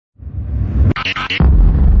Hey,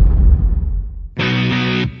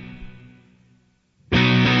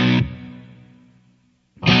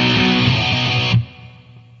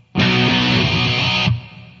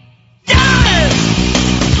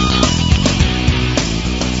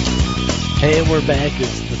 and we're back.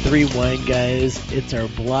 It's the Three Wine Guys. It's our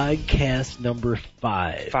blogcast number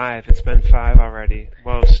 5. 5. It's been 5 already.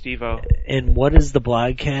 Whoa, Steve-O. And what is the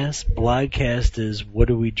blogcast? Blogcast is what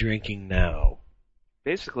are we drinking now?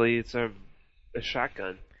 Basically, it's a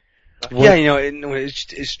shotgun. Yeah,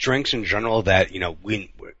 it's drinks in general that,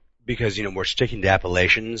 because, we're sticking to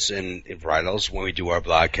appellations and varietals when we do our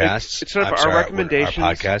blogcasts. It's sort of our recommendations.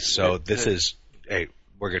 Our podcast, so this is, hey,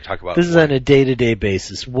 we're going to talk about... This is on a day-to-day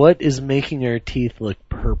basis. What is making our teeth look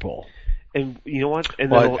purple? And you know what? And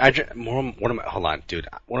hold on, dude.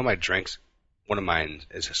 One of my drinks, one of mine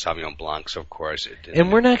is a Sauvignon Blanc, so of course it didn't...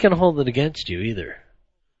 And we're not going to hold it against you either.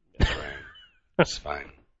 That's right. That's fine.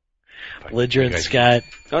 Belligerent Scott.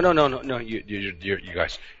 No. You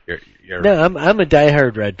guys, you're. No, I'm a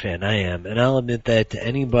diehard Red fan. I am, and I'll admit that to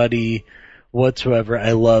anybody whatsoever.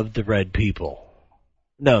 I love the red people.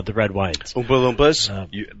 No, the red wines. Oompa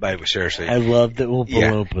Loompas? Seriously. I love the Oompa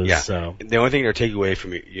Loompas. Yeah. So. The only thing they're taking away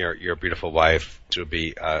from your beautiful wife would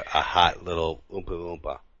be a hot little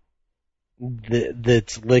Oompa Loompa.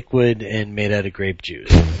 That's liquid and made out of grape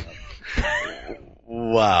juice.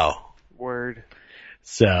 Wow. Word.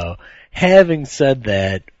 So, having said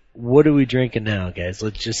that, what are we drinking now, guys?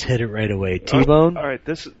 Let's just hit it right away. T-Bone? All right,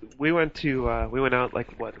 we went out a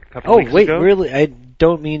couple weeks ago? Oh, wait, really? I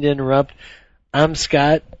don't mean to interrupt. I'm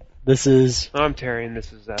Scott. This is... I'm Terry, and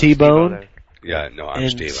this is T-Bone. Yeah, no, I'm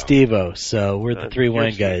and Steve-O. Steve-O, so we're the Three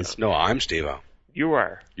Wine Guys. No, I'm Steve-O. You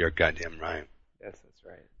are. You're goddamn right. Yes, that's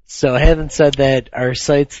right. So having said that, our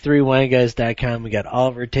site's threewineguys.com. We got all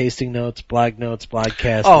of our tasting notes, blog notes,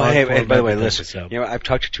 blogcasts. Oh, hey, by the way, listen. So. I've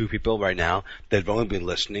talked to 2 people right now that have only been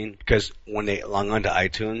listening because when they log on to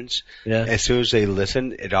iTunes, as soon as they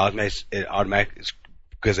listen, it automatically,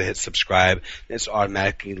 because they hit subscribe, it's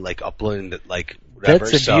automatically uploading whatever.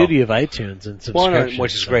 That's the beauty of iTunes and subscription.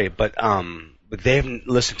 Which is great, but they haven't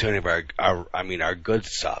listened to any of our good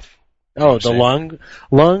stuff. Oh, the long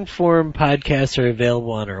form podcasts are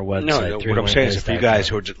available on our website. No, what I'm saying is, if you guys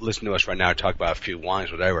who are just listening to us right now talk about a few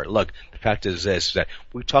wines, whatever, look, the fact is this: is that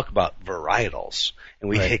we talk about varietals and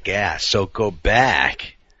we hit gas. So go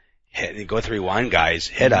back, go Three Wine Guys,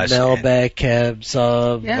 hit us. Malbec, Cab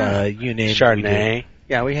Sauv, you name it. Chardonnay.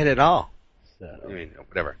 Yeah, we hit it all. So.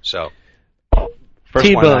 Whatever. So.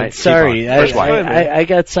 T-Bone, sorry, I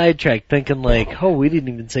got sidetracked thinking we didn't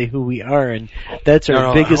even say who we are, and that's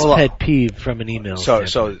our biggest pet peeve from an email.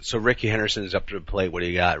 So Ricky Henderson's up to the plate. What do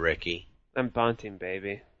you got, Ricky? I'm Bunting,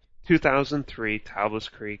 baby. 2003, Tablas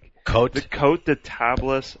Creek. Cote de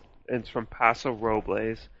Tablas. It's from Paso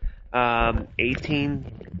Robles. 18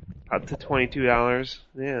 up to $22.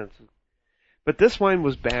 Yeah. But this wine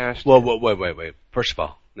was bashed. Well, wait. First of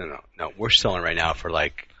all, no. We're selling right now for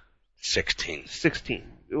 16.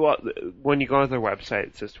 Well, when you go on their website,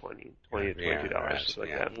 it says $22.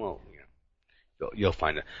 That. Well, you'll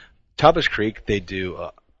find it. Tablas Creek, they do.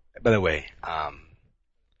 By the way, you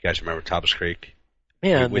guys remember Tablas Creek?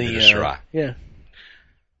 Yeah, with the Syrah. Yeah.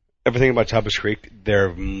 Everything about Tablas Creek, they're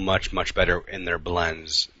much better in their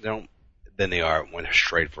blends than they are when they're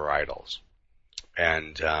straight varietals.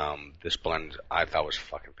 And this blend, I thought, was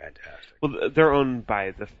fucking fantastic. Well, they're owned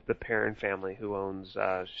by the Perrin family, who owns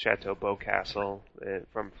Chateau Beaucastel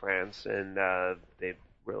from France, and they've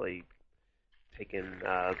really taken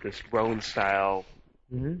this Rhone style,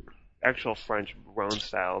 actual French Rhone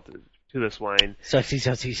style, to this wine.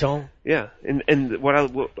 Saucisson. Yeah, and what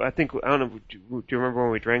I think, I don't know. Do you remember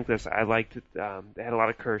when we drank this? I liked it. They had a lot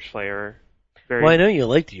of Kirsch flavor. Well, I know you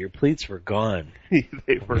liked it. Your pleats were gone.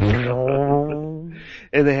 They were gone.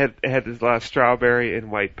 And it had a lot of strawberry and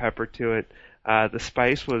white pepper to it. The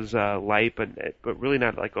spice was light, but really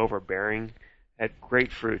not overbearing. Had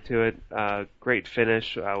great fruit to it. Great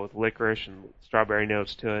finish with licorice and strawberry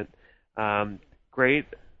notes to it. Great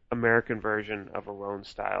American version of a Rhone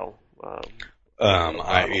style. I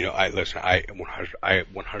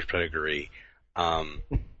 100% agree.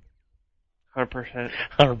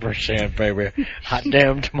 100%, baby. Hot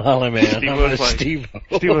damn tamale, man. Steve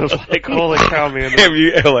was like, holy cow, man. Have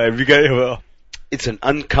you got? It's an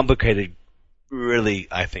uncomplicated, really,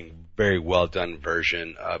 I think, very well done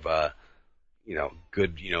version of a,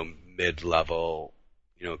 good, mid-level,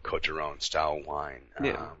 Côte d'Iron style wine.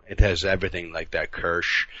 Yeah. It has everything like that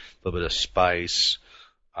Kirsch, a little bit of spice.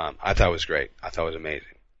 I thought it was great. I thought it was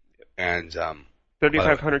amazing. And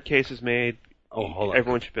 3,500 cases made. Oh, hold on.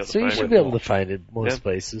 Everyone should be able to find it. So you should be able to find it most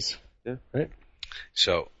places. Yeah. Right?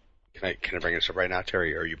 So, Can I bring this up right now,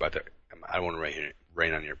 Terry? Or are you about to? I don't want to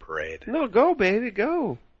rain on your parade. No, go, baby,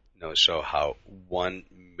 go. No, so how one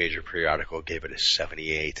major periodical gave it a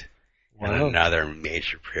 78, wow. and another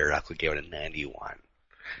major periodical gave it a 91.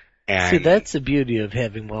 And see, that's the beauty of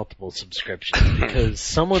having multiple subscriptions, because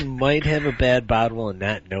someone might have a bad bottle and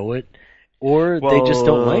not know it, or they just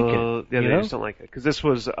don't like it. Yeah, they just don't like it. Because this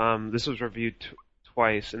was reviewed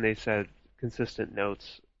twice, and they said consistent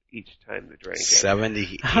notes each time they drank it.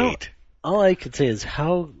 78. All I could say is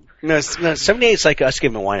how... No, 78 is like us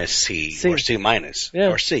giving wine a C. Or C minus. Yeah.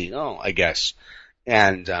 Or C, I guess.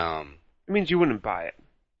 And, it means you wouldn't buy it.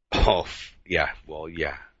 Oh, yeah, well,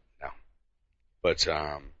 yeah, no. But,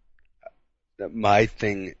 my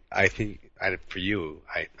thing, I think, for you,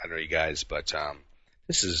 I don't know you guys, but,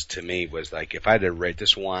 this is, to me, was like, if I had to rate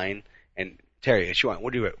this wine, and Terry, if you want,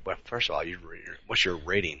 first of all, what's your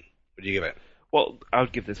rating? What do you give it? Well, I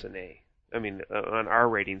would give this an A. I mean, on our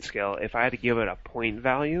rating scale, if I had to give it a point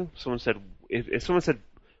value, if someone said,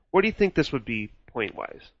 what do you think this would be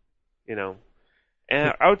point-wise? And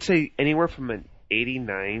I would say anywhere from an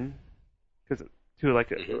 89 to like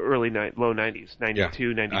low 90s,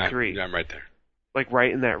 92, 93. I'm right there. Like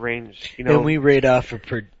right in that range, And we rate off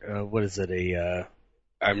what is it,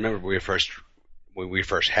 I remember when we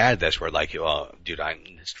first had this, we're like, oh, dude,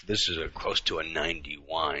 this is close to a 90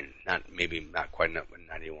 wine. Not quite a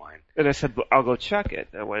 90 wine. And I said, well, I'll go check it.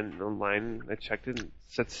 I went online, I checked it, and it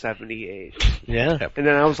said 78. Yeah. And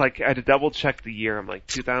then I was like, I had to double check the year. I'm like,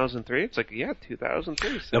 2003? It's like, yeah,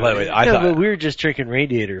 2003. So no, by the way, I thought... but we were just drinking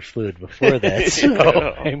radiator fluid before that, so,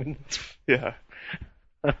 I mean... Yeah.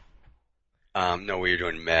 No, we were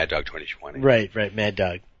doing Mad Dog 2020. Right, Mad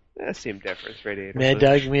Dog. Yeah, same difference, radiator. Mad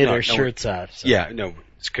Dog, we had our shirts off. So. Yeah, no,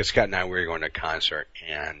 because Scott and I we were going to a concert,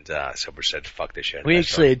 and so we said, "Fuck this shit." We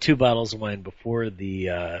actually had 2 bottles of wine before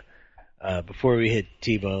before we hit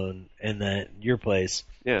T-Bone and your place.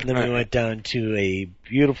 Yeah. And then we went down to a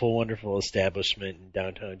beautiful, wonderful establishment in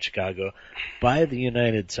downtown Chicago by the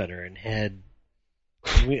United Center and had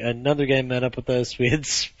another guy met up with us. We had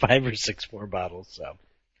 5 or 6 more bottles, so.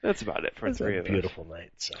 That's about it for 3 of us. It was a beautiful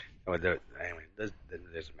night, so. Anyway, it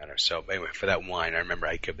doesn't matter. So, anyway, for that wine, I remember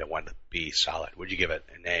I gave that one a B solid. Would you give it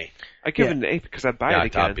an A? I give it an A because I'd buy it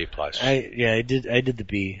again. I thought B plus. I did the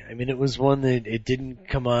B. I mean, it was one that it didn't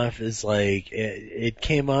come off as like, it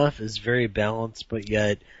came off as very balanced, but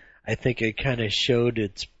yet I think it kind of showed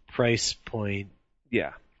its price point.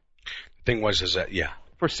 Yeah. The thing was, is that, yeah.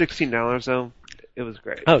 For $16 though, it was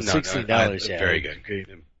great. Oh, $16, yeah. Very good. Great.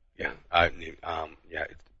 Yeah.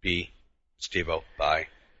 B, Steve-O, bye.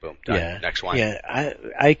 Boom, done. Yeah. Next wine. Yeah,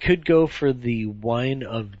 I could go for the wine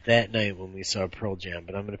of that night when we saw Pearl Jam,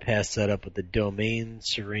 but I'm going to pass that up with the Domaine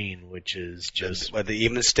Serene, which is just... What, the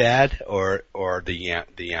Evenstad or the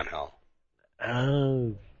Yamhill?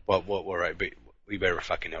 Oh. Well, right, but we better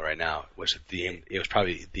fucking know right now. It was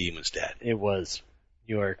probably the Evenstad. It was.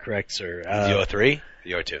 You are correct, sir. The 03?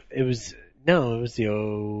 The 02? It was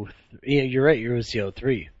the 03. Yeah, you're right, it was the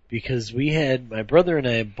 03. Because my brother and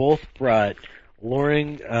I both brought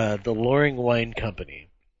the Loring Wine Company,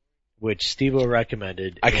 which Steve-O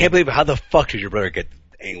recommended. I can't believe how the fuck did your brother get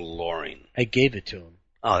a Loring? I gave it to him.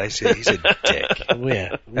 Oh, he's a dick.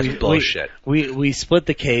 Yeah, that's bullshit. We split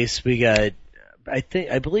the case. We got,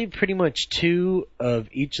 I believe, pretty much 2 of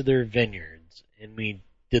each of their vineyards, and we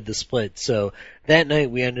did the split. So that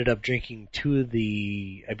night we ended up drinking 2 of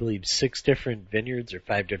the, I believe, 6 different vineyards or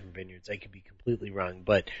 5 different vineyards. I could be completely wrong,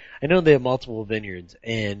 but I know they have multiple vineyards,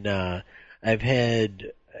 and I've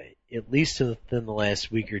had at least within the last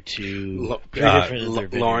week or 2 3 different other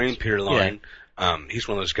vineyards. Peter Loring. Yeah. He's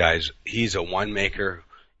one of those guys. He's a winemaker,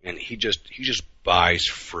 and he just buys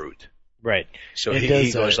fruit. Right. So he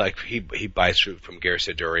goes like he buys fruit from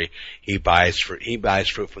Garciaduri. He buys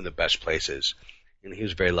fruit from the best places. And he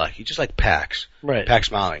was very lucky. He just like Pax. Right.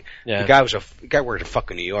 Pax Molly. Yeah. The guy worked in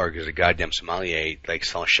fucking New York. He was a goddamn sommelier, like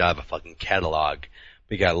selling shot of a fucking catalog. But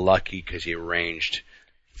he got lucky because he arranged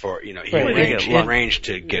for, he arranged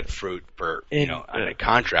to get fruit for, on a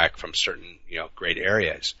contract from certain, great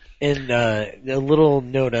areas. And a little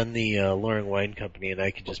note on the Loring Wine Company, and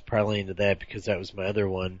I could just parlay into that because that was my other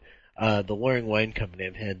one. The Loring Wine Company,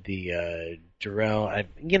 I've had the Durell. I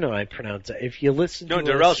pronounce it. If you listen to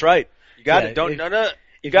Durell's right. You got it.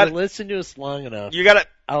 If you listen to us long enough, you got it.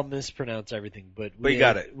 I'll mispronounce everything, but you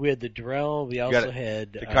got it. We had the Durell. We also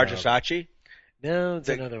had the Carcassacci. No, it's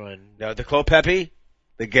another one. No, the Clos Pepe,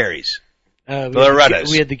 the Garys, the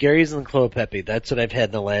Lorettas. We had the Garys and the Clos Pepe. That's what I've had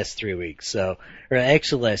in the last 3 weeks. Or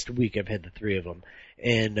actually last week I've had the 3 of them,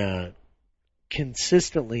 and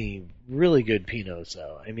consistently really good Pinots.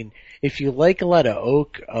 Though I mean, if you like a lot of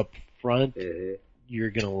oak up front. Mm-hmm. you're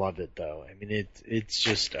gonna love it though. I mean, it's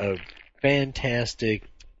just a fantastic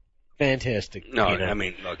No, Pinot. I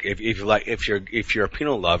mean, look, if you're a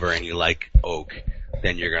Pinot lover and you like oak,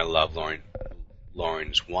 then you're gonna love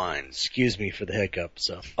Lauren's wines. Excuse me for the hiccup.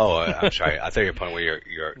 So. Oh, I'm sorry. I thought you were putting away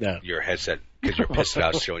No. your headset because you're pissed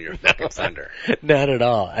about showing your fucking thunder. Not at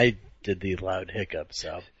all. I did the loud hiccup.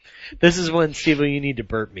 So. This is when Steve-O, you need to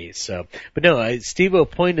burp me. So, but no, Steve-O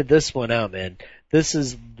pointed this one out, man. This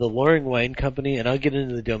is the Loring Wine Company, and I'll get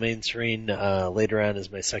into the Domaine Serene later on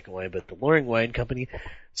as my second wine. But the Loring Wine Company,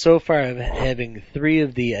 so far I'm having 3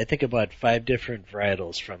 of the, I think about 5 different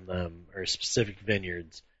varietals from them, or specific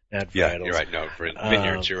vineyards, not varietals. Yeah, you're right. No, for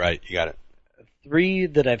vineyards, you're right. You got it. 3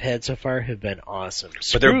 that I've had so far have been awesome.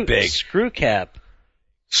 But they're big. Screw Cap.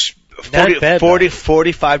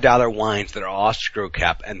 $45 wines that are all screw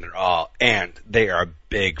cap, and they are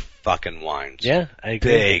big fucking wines. Yeah, I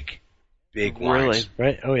agree. Big wines.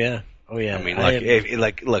 Right? Oh yeah. I mean,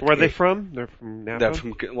 look. Where are they from? They're from Napa? They're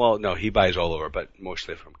from, well, no, he buys all over, but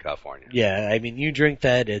mostly from California. Yeah, I mean, you drink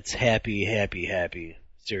that, it's happy.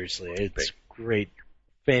 Seriously, it's great,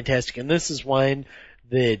 fantastic. And this is wine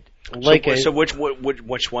that, so which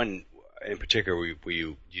one in particular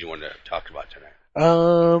you want to talk about tonight?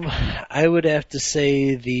 I would have to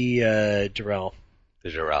say the Durell. The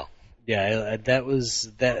Durell. Yeah, that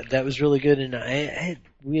was really good. And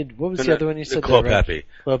what was the other one you said? Clos Pepin.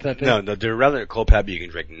 Clos Pepin? No, the Durell and Clos Pepin you can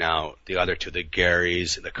drink now. The other two, the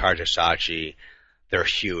Garys, the Cartesacci, they're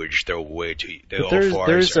huge. They're way too.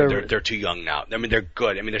 They're too young now. I mean, they're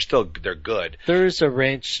good. I mean, they're good. There's a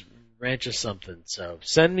ranch of something. So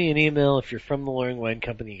send me an email if you're from the Loring Wine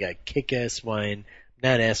Company. You got kick-ass wine.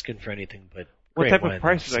 Not asking for anything, but. What type of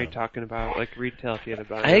prices are you talking about? Like retail, if you had to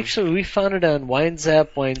buy them? We found it on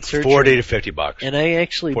WineZap, Wine Search. $40 to $50. And I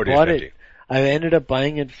actually bought it. I ended up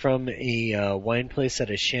buying it from a wine place out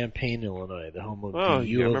of Champaign, Illinois, the home of the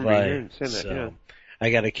U of I. So I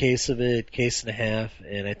got a case of it, case and a half,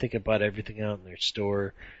 and I think I bought everything out in their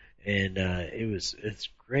store. And it's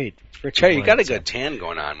great. Hey, you got a good tan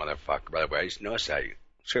going on, motherfucker. By the way, I just noticed that.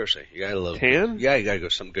 Seriously, you got a little tan. Yeah, you got to go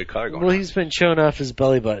some good color going on. Well, he's been showing off his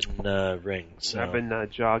belly button ring. So. I've been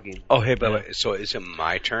jogging. Oh, hey, by the way, so is it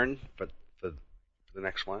my turn for the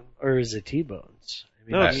next one? Or is it T-Bone's?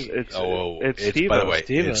 I mean, it's Steve-O's. By the way,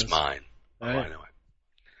 Steve-O's. It's mine. Right. Oh, I know it.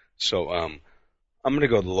 So I'm going to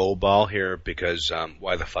go low ball here because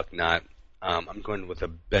why the fuck not? I'm going with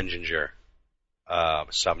a Benzinger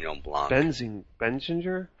Sauvignon Blanc.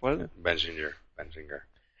 Benzinger? What? Benzinger.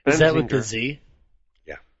 Is that with the Z?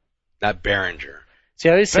 Not Behringer. See,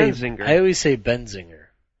 I always say Benzinger.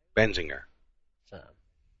 Benzinger. So.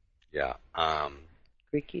 Yeah.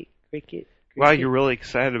 Cricket. Wow, you're really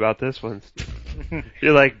excited about this one.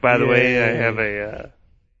 You're like, by the way, I have a,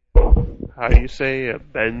 how do you say, a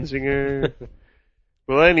Benzinger?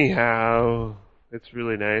 Well, anyhow, it's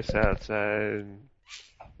really nice outside.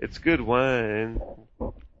 It's good wine.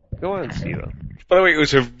 Go on, Steve. By the way, it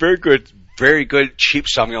was a very good cheap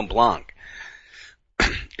Sauvignon Blanc.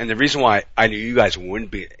 And the reason why I knew you guys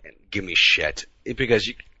wouldn't give me shit is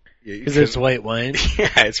because because it's white wine.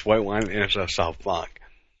 Yeah, it's white wine and it's a Sauv Blanc.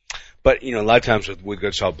 But a lot of times with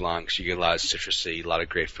good Sauv Blancs, you get a lot of citrusy, a lot of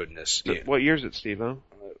grapefruitness. So what year is it, Steve-O?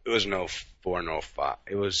 It was an 04 and 05.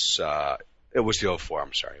 It was the 04.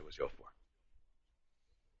 I'm sorry, it was the 04.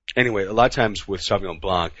 Anyway, a lot of times with Sauvignon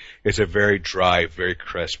Blanc, it's a very dry, very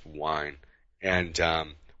crisp wine, and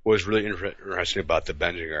what was really interesting about the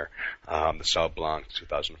Benzinger, the Sauv Blanc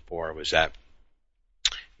 2004, was that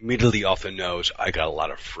immediately off the nose, I got a lot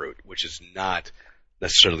of fruit, which is not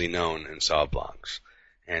necessarily known in Sauv Blancs.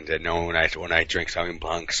 And when I drink Sauvignon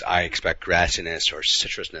Blancs, I expect grassiness or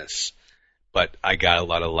citrusness, but I got a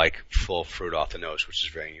lot of full fruit off the nose, which is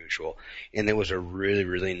very unusual. And it was a really,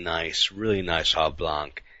 really nice Sauv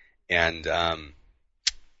Blanc. And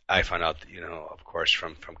I found out, of course,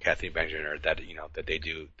 from Kathy Benzinger that that they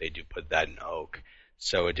do put that in oak,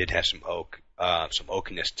 so it did have some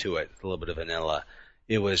oakiness to it, a little bit of vanilla.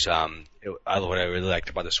 It was what I really liked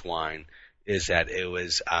about this wine is that it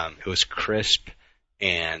was crisp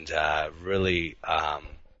and really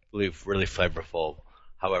flavorful.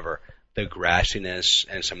 However, the grassiness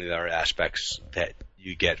and some of the other aspects that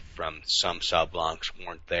you get from some Sauv Blancs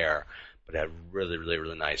weren't there, but had really, really,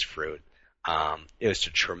 really nice fruit. It was a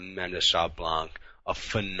tremendous Sauv Blanc, a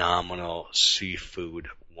phenomenal seafood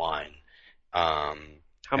wine. How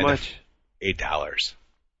much? $8.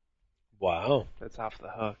 Wow. That's off the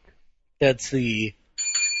hook. That's the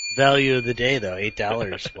value of the day, though.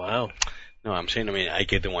 $8. Wow. No, I'm saying, I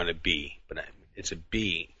gave the one a B, but it's a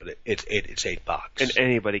B, but it's $8. And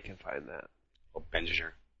anybody can find that. Oh,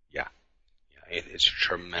 Benzinger. Yeah, It's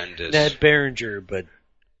tremendous. Not Behringer, but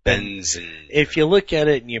Benz and... If you look at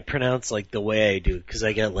it and you pronounce like the way I do, because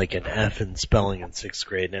I got like an F in spelling in 6th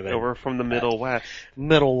grade. And we're from the Middle West.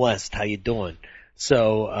 Middle West, how you doing?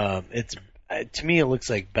 So it's to me it looks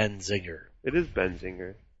like Benzinger. It is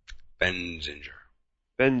Benzinger. Benzinger.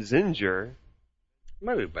 Benzinger?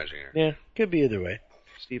 Maybe Benzinger. Yeah, could be either way.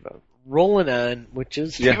 Steve-O. Rolling on, which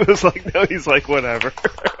is... He was like, no, he's like, whatever.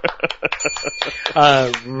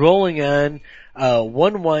 Rolling on,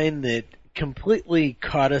 one wine that completely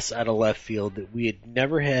caught us out of left field that we had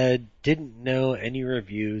never had, didn't know any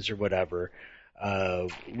reviews or whatever.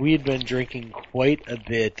 We had been drinking quite a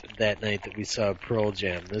bit that night that we saw Pearl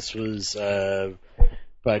Jam. This was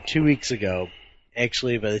about 2 weeks ago.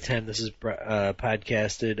 Actually, by the time this is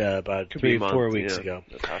podcasted, about 3 or 4 weeks ago.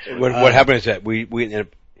 What happened is that we ended up,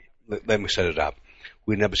 let me set it up.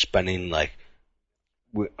 We ended up spending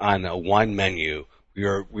on a wine menu. We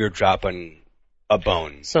were dropping a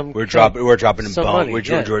bone. We're dropping bones.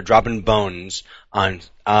 We're dropping bones on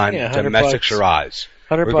domestic Shiraz.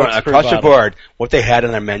 $100 we're going per across the bottle. board. What they had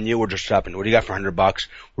on their menu, we're just dropping. What do you got for $100?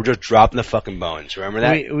 We're just dropping the fucking bones. Remember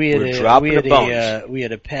that? We're dropping the bones. We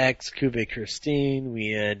had a Pax Cuvée Christine. We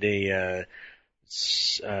had a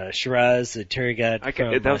Shiraz that Terry got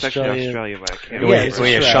from that was Australia. actually Australia, but I can't We remember.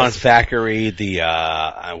 had Sean Thackeray,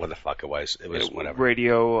 what the fuck it was. It was whatever.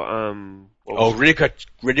 Radio,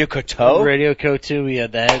 Radio Coteau? Radio Coteau, we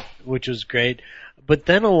had that, which was great. But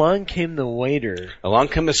then along came the waiter Along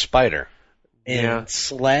came the spider. and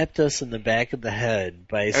slapped us in the back of the head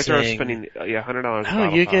by After I was saying, spending $100.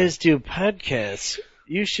 "Oh, you guys do podcasts.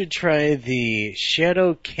 You should try the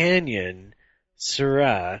Shadow Canyon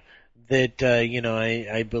Syrah that,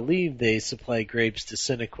 I believe they supply grapes to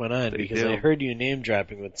Sine-Qua-Non because I heard you name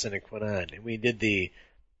dropping with Sine-Qua-Non. And we did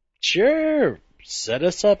sure, set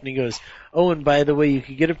us up. And he goes, oh, and by the way, you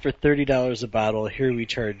could get it for $30 a bottle. Here we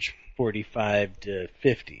charge $45 to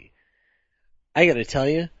 $50. I gotta tell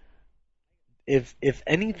you, if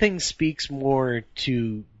anything speaks more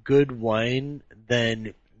to good wine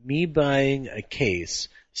than me buying a case,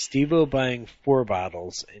 Steve-O buying 4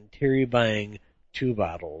 bottles, and Terry buying 2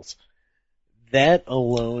 bottles, that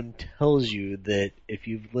alone tells you that if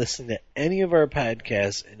you've listened to any of our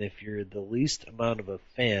podcasts, and if you're the least amount of a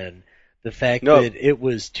fan, the fact that it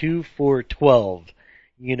was 2 for $12,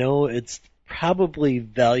 it's probably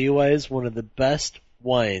value-wise one of the best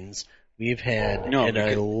wines we've had in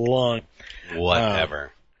a long...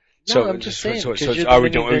 Whatever. I'm just saying. So are we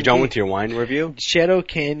done with your wine review? Shadow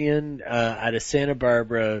Canyon out of Santa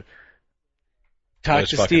Barbara. Talked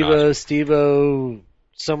to Steve-O. Awesome. Steve-O,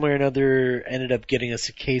 somewhere or another, ended up getting us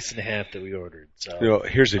a case and a half that we ordered. So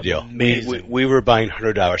here's the deal. Amazing. We were buying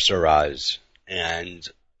 $100 Syrahs, and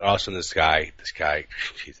also this guy,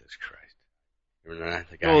 Jesus Christ. Remember that?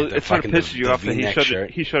 The guy, it sort of pisses you off that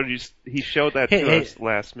he showed that to us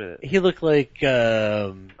last minute. He looked like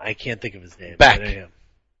I can't think of his name.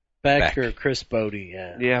 Beck or Chris Bodie,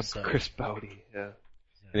 yeah. Yeah, so. Chris Bodie, yeah.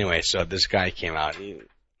 Anyway, so this guy came out.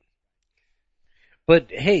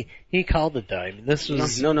 But hey, he called it though. I mean, this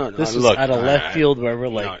was This was look, out of left field where we're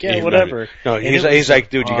like, whatever. No, he's like,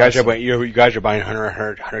 dude, awesome. you guys are buying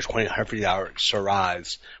 $120, $150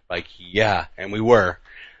 Syrahs. Like, yeah, and we were.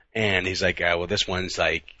 And he's like, well, this one's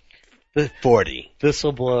like $40. This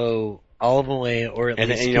will blow all of them away, or at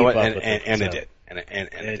least keep up with it. And it did. And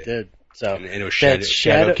it did. So and it was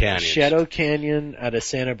Shadow Canyon. Shadow Canyon out of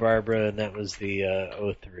Santa Barbara, and that was the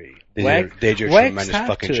 03. They did a tremendous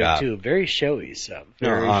fucking job. Too. Very showy stuff.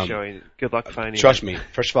 Very showy. Good luck finding it. Trust me.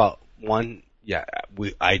 First of all,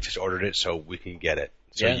 I just ordered it so we can get it.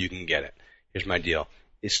 So you can get it. Here's my deal.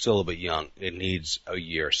 It's still a little bit young. It needs a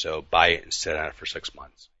year, so buy it and sit on it for 6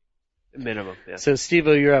 months. Minimum, yeah. So,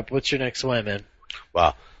 Steve-O, you're up. What's your next wine, man?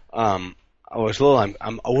 Well, I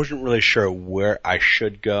wasn't really sure where I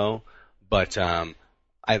should go, but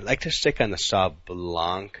I'd like to stick on the Sauv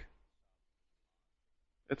Blanc.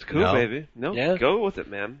 It's cool, baby. No, go with it,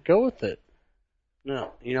 man. Go with it.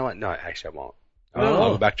 No, you know what? No, actually I won't.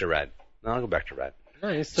 I'll go back to red. No, I'll go back to red. No,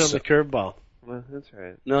 you're still in the curveball. Well, that's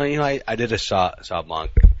right. No, I did a Sauv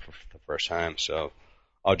Blanc for the first time, so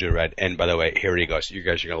I'll do red. And by the way, here he goes. You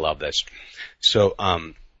guys are gonna love this. So,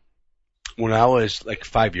 when I was like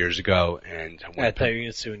 5 years ago, and I thought you were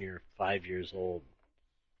gonna say when you were 5 years old.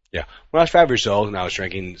 Yeah, when I was 5 years old and I was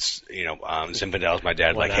drinking, Zinfandels, my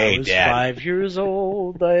dad hey, Dad. When I was 5 years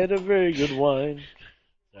old, I had a very good wine.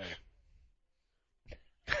 Sorry.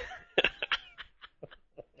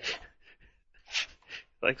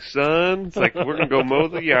 Like, son, it's like, we're gonna go mow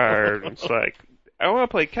the yard. It's like, I want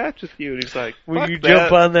to play catch with you. And he's like, will you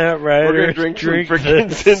jump on that rider? We're gonna drink some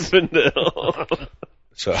freaking Zinfandel.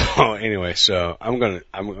 So anyway, I'm gonna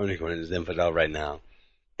go into Zinfandel right now.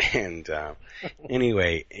 And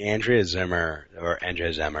anyway, Andrea Zimmer,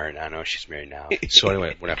 and I know she's married now. So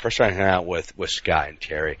anyway, when I first started hanging out with Scott and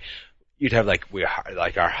Terry, you'd have like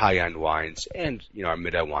our high end wines and our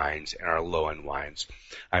mid end wines and our low end wines.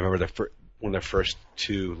 I remember one of the first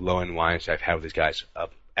two low end wines I've had with these guys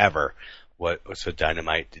ever was a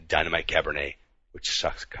Dynamite Cabernet, which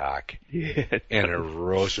sucks cock, and a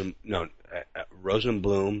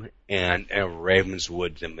Rosenblum and a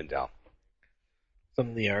Ravenswood Zinfandel. Some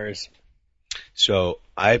of the R's. So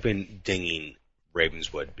I've been dinging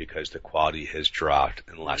Ravenswood because the quality has dropped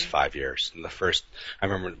in the last 5 years. And I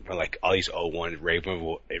remember like all these 01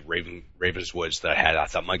 Ravenswoods that I had, I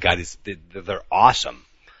thought, my God, they're awesome.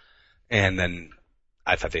 And then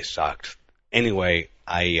I thought they sucked. Anyway,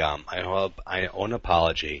 I owe an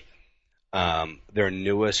apology. Their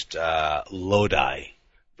newest Lodi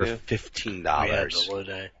for $15. Yeah, the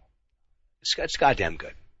Lodi. It's goddamn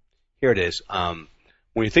good. Here it is.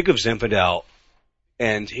 When you think of Zinfandel,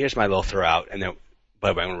 and here's my little throw out, and then, by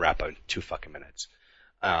the way, I'm going to wrap up in 2 fucking minutes.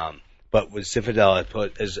 But with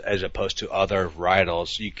Zinfandel, as opposed to other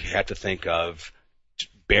varietals, you have to think of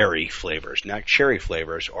berry flavors, not cherry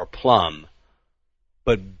flavors or plum,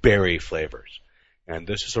 but berry flavors. And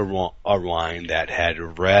this is a wine that had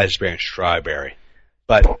raspberry and strawberry,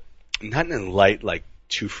 but not in a light, like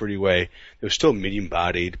too fruity way. It was still medium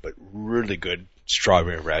bodied, but really good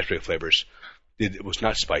strawberry and raspberry flavors. It was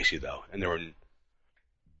not spicy though,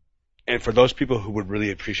 and for those people who would really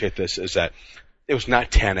appreciate this, is that it was not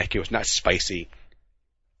tannic, it was not spicy.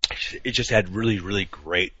 It just had really, really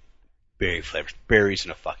great berry flavors. Berries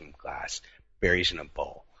in a fucking glass, berries in a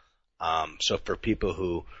bowl. So for people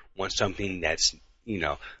who want something that's,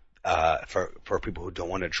 for people who don't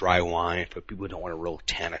want a dry wine, for people who don't want a real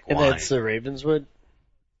tannic wine. And that's the Ravenswood?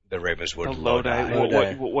 The Ravenswood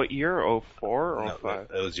Lodi. What year? 04 or 05?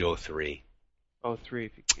 No, it was the 03. 03.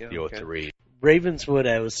 Yeah, the 03. Ravenswood,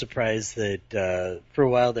 I was surprised that for a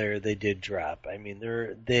while there they did drop. I mean,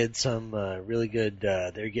 they had some really good.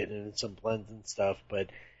 They're getting into some blends and stuff, but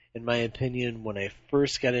in my opinion, when I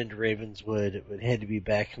first got into Ravenswood, it had to be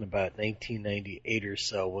back in about 1998 or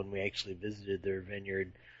so when we actually visited their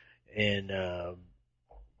vineyard, and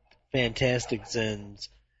fantastic Zins,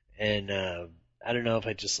 and I don't know if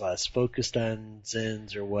I just last focused on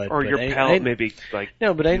Zins or what. Or your palate maybe like.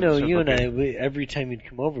 No, but I know you and I. Every time you'd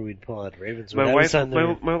come over, we'd pull out Ravenswood. My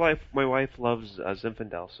wife loves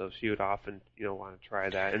Zinfandel, so she would often want to try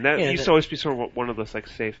that, and that used to always be sort of one of those like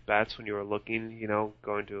safe bets when you were looking,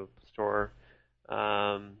 going to a store.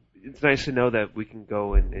 It's nice to know that we can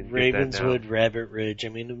go and Ravenswood, get that now. Rabbit Ridge. I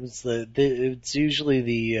mean, it's usually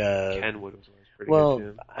the Kenwood was pretty well,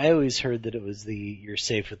 good too. I always heard that it was you're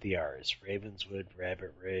safe with the R's. Ravenswood,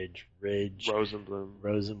 Rabbit Ridge,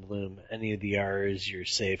 Rosenblum. Any of the R's, you're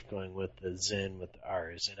safe going with the Zin with the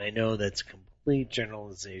R's. And I know that's a complete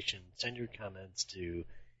generalization. Send your comments to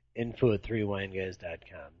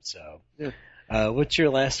info@3wineguys.com. So, what's your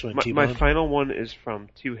last one, T-Bone? My final one is from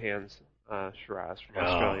Two Hands Shiraz from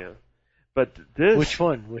Australia. But this, Which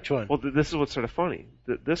one? Well, this is what's sort of funny.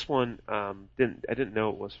 This one I didn't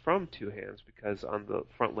know it was from Two Hands because on the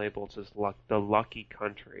front label it says the Lucky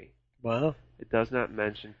Country. Wow. It does not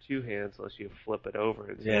mention Two Hands unless you flip it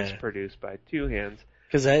over and it's produced by Two Hands.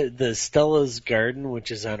 Because the Stella's Garden,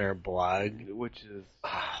 which is on our blog, which is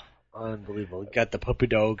unbelievable. Got the puppy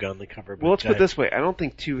dog on the cover. Well, let's put it this way: I don't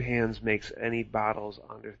think Two Hands makes any bottles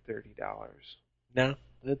under $30. No.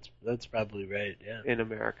 That's probably right, yeah. In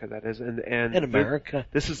America, that is, and in America,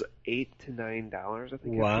 this is $8 to $9, I think.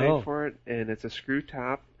 Wow. I paid for it, and it's a screw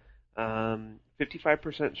top,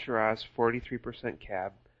 55% Shiraz, 43%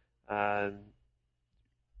 Cab,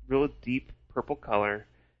 real deep purple color,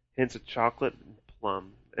 hints of chocolate and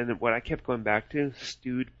plum, and what I kept going back to,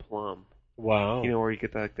 stewed plum. Wow. Where you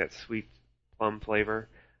get that sweet plum flavor,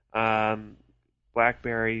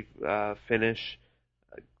 blackberry finish,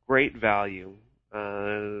 great value.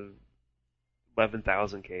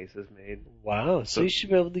 11,000 cases made. Wow, so you should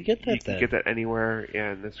be able to get that. You can get that anywhere,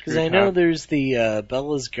 and this because I know there's the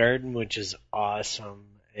Bella's Garden, which is awesome,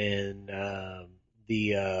 and I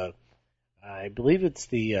believe it's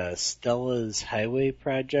the Stella's Highway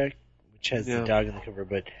Project, which has the dog on the cover.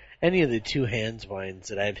 But any of the Two Hands wines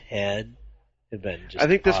that I've had have been just I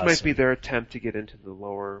think this awesome. might be their attempt to get into the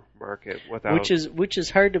lower market without which is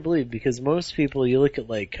hard to believe because most people, you look at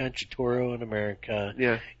like Conchatoro in America,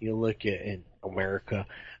 you look at in America,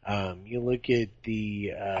 you look at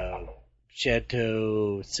the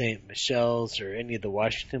Chateau Saint Michel's or any of the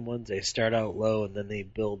Washington ones, they start out low and then they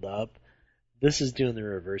build up. This is doing the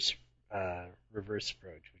reverse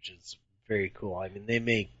approach, which is very cool. I mean, they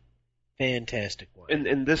make fantastic wine.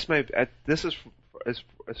 And this is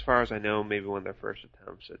as far as I know, maybe one of their first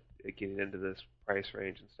attempts at getting into this price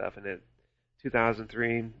range and stuff. And at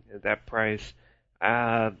 2003, at that price,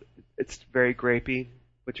 it's very grapey,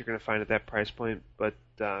 what you're going to find at that price point, but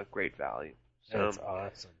great value. So, That's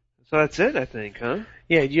awesome. So that's it, I think, huh?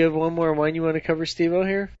 Yeah, do you have one more wine you want to cover, Steve-O,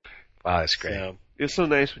 here? Wow, that's great. So, It was so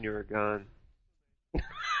nice when you were gone.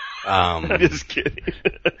 Um, I'm just kidding.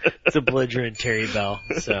 it's a belligerent Terry Bell,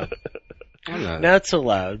 so I'm not- not so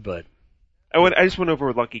loud, but I just went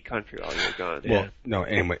over Lucky Country while you were gone. Yeah. well, no,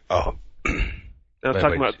 anyway. Oh, I was Wait, talking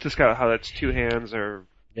wait. about just how that's 2 hands or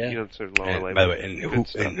yeah. sort of lower and label. by the way, and Good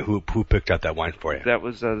stuff. who picked up that wine for you? That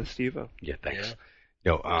was the Steve-O. Yeah, thanks.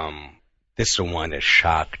 This is the one that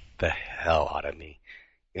shocked the hell out of me,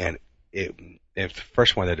 and the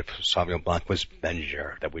first one that it was Sauvignon Blanc was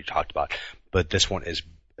Benninger that we talked about, but this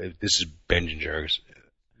is Benninger's.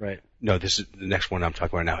 Right. No, this is the next one I'm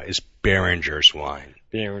talking about now is Beringer's wine.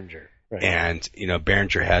 Beringer. Right. And,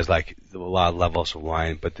 Beringer has like a lot of levels of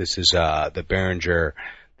wine, but this is, the Beringer,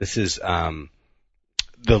 this is, the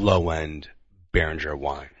low end Beringer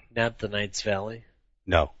wine. Not the Knights Valley.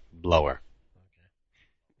 No, lower.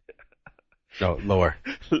 No, lower.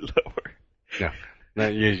 Lower. No,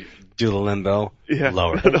 you do the limbo. Yeah.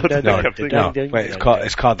 Lower. No, No, wait,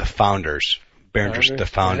 it's called the Founders. Beringer's Founders? the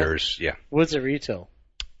Founders, yeah. What's it retail?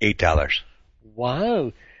 $8.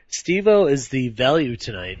 Wow. Steve-O is the value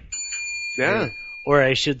tonight. Yeah. Or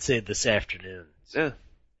I should say this afternoon. Yeah.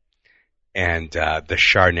 And, the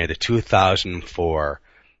Chardonnay, the 2004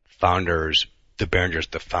 Founders, the Beringer's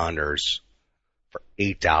the Founders for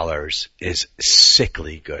 $8 is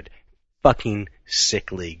sickly good. Fucking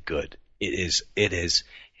sickly good. It is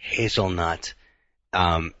hazelnut.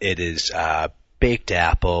 It is, baked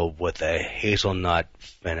apple with a hazelnut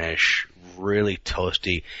finish, really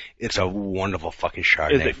toasty. It's a wonderful fucking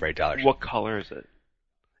Chardonnay for $8. What color is it?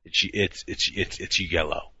 It's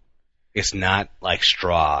yellow. It's not like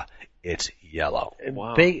straw. It's yellow.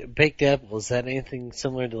 Wow. Baked apple, is that anything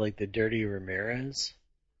similar to like the Dirty Ramirez?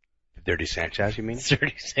 Dirty Sanchez, you mean?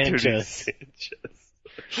 Dirty Sanchez. Dirty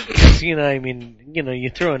Because, you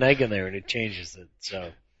throw an egg in there and it changes it,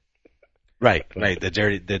 so. Right. The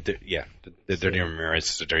Dirty Ramirez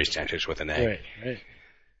is the Dirty Sanchez with an egg. Right.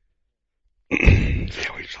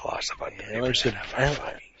 Yeah, we just lost about 90% of our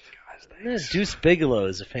fucking guys. Deuce Bigelow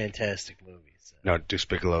is a fantastic movie. So. No, Deuce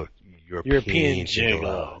Bigelow, European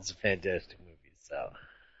Gigolo is a fantastic movie, so.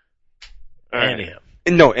 All right. Anyhow.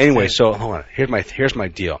 No, anyway, so hold on. Here's my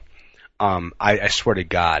deal. I swear to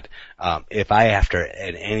God, if I after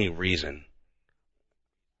at any reason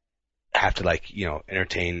have to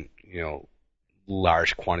entertain,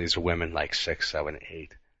 large quantities of women like 6, 7,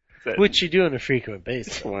 8. Which you do on a frequent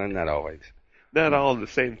basis. Well, not always. Not all at the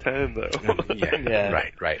same time, though. Yeah.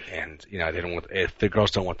 Right. And, they don't want, if the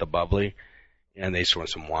girls don't want the bubbly and they just want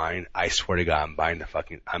some wine, I swear to God, I'm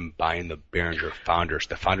buying the Beringer Founders,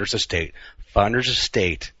 the Founders Estate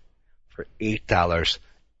for $8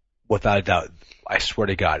 without a doubt. I swear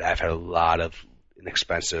to God, I've had a lot of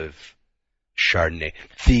inexpensive Chardonnay.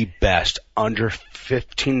 The best under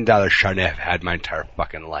 $15 Chardonnay I've had my entire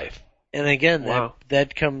fucking life. And again, Wow.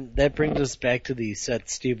 that brings us back to the set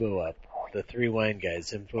Steve-O up. The Three Wine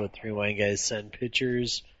Guys. Info at Three Wine Guys. Send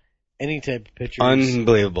pictures. Any type of pictures.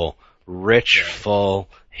 Unbelievable. Rich, full,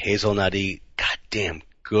 hazelnutty, goddamn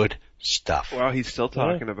good stuff. Wow, he's still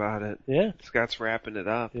talking about it. Yeah. Scott's wrapping it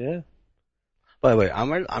up. Yeah. By the way,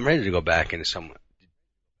 I'm ready to go back into some.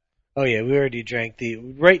 Oh yeah, we already drank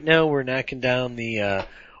right now we're knocking down the,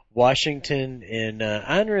 Washington in,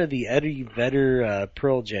 honor of the Eddie Vedder,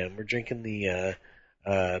 Pearl Jam. We're drinking the,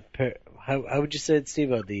 how would you say it, Steve?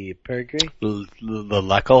 The Perigee? The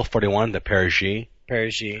Lecco 41, the Perigee.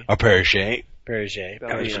 Perigee. Or Perigee. Perigee.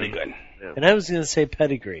 That was really good. Yeah. And I was going to say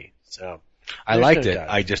pedigree, so. I There's liked no it. doubt.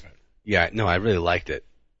 I really liked it.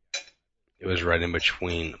 It was right in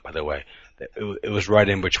between, by the way. It was right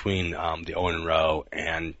in between, the Owen Rowe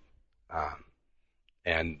and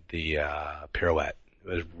the, Pirouette. It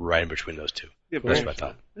was right in between those two. Yeah, That's very what I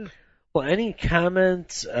thought. Well, any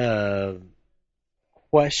comments,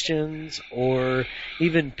 questions, or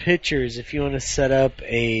even pictures if you want to set up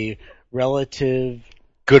a relative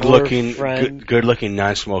Good-looking, friend. good-looking,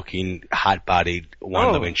 non-smoking, hot-bodied,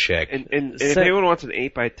 one-living chick. And if anyone wants an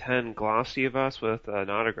 8x10 glossy of us with an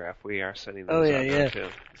autograph, we are sending those out now, too.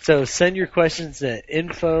 So send your questions at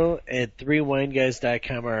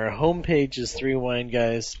info@threewineguys.com. Our homepage is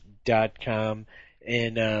threewineguys.com,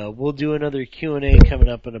 and we'll do another Q&A coming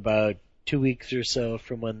up in about 2 weeks or so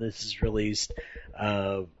from when this is released.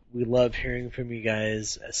 We love hearing from you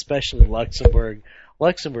guys, especially Luxembourg.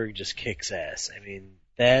 Luxembourg just kicks ass. I mean,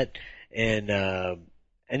 that and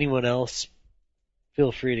anyone else,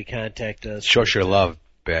 feel free to contact us. Show us your love,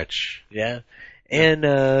 bitch. Yeah. And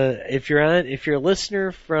if you're a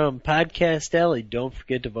listener from Podcast Alley, don't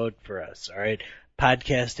forget to vote for us. All right,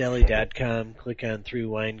 podcastalley.com. Click on 3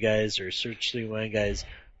 Wine Guys or search 3 Wine Guys.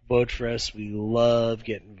 Vote for us. We love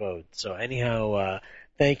getting votes. So anyhow,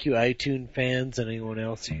 thank you, iTunes fans, and anyone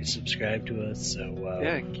else who subscribe to us.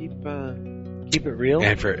 So keep it real.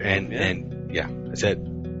 And that's it.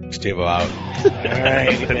 Steve-O out. All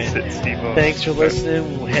right, That's it, Steve-O. Thanks for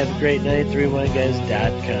listening. Have a great night.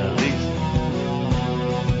 3wineguys.com. Peace.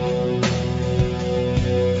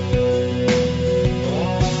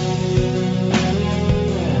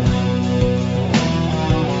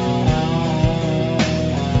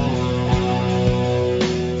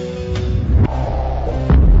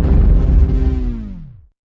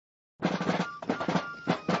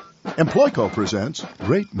 Employco presents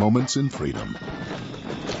Great Moments in Freedom.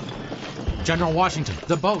 General Washington,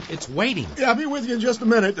 the boat, it's waiting. Yeah, I'll be with you in just a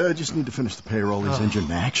minute. Just need to finish the payroll. These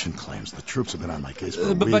engine action claims. The troops have been on my case for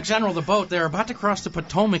a week. But General, the boat, they're about to cross the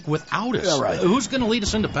Potomac without us. Yeah, right. Who's going to lead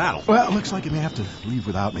us into battle? Well, it looks like you may have to leave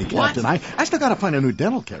without me, Captain. I still got to find a new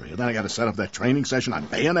dental carrier. Then I got to set up that training session on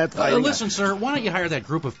bayonet fighting. Listen, sir, why don't you hire that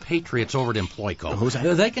group of patriots over at Employco? Who's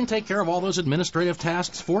that? They can take care of all those administrative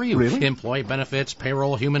tasks for you. Really? Employee benefits,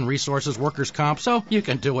 payroll, human resources, workers' comp, so you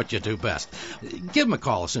can do what you do best. Give them a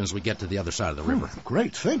call as soon as we get to the other side of the river.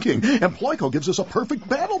 Great thinking. Employco gives us a perfect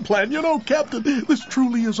battle plan. You know, Captain, this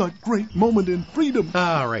truly is a great moment in freedom.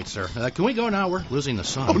 All right, sir. Can we go now? We're losing the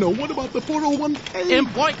sun. Oh, no, what about the 401k?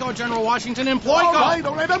 Employco, General Washington, Employco!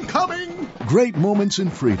 All right, I'm coming. Great moments in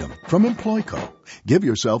freedom from Employco. Give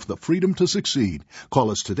yourself the freedom to succeed.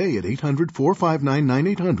 Call us today at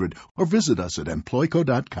 800-459-9800 or visit us at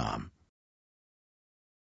employco.com.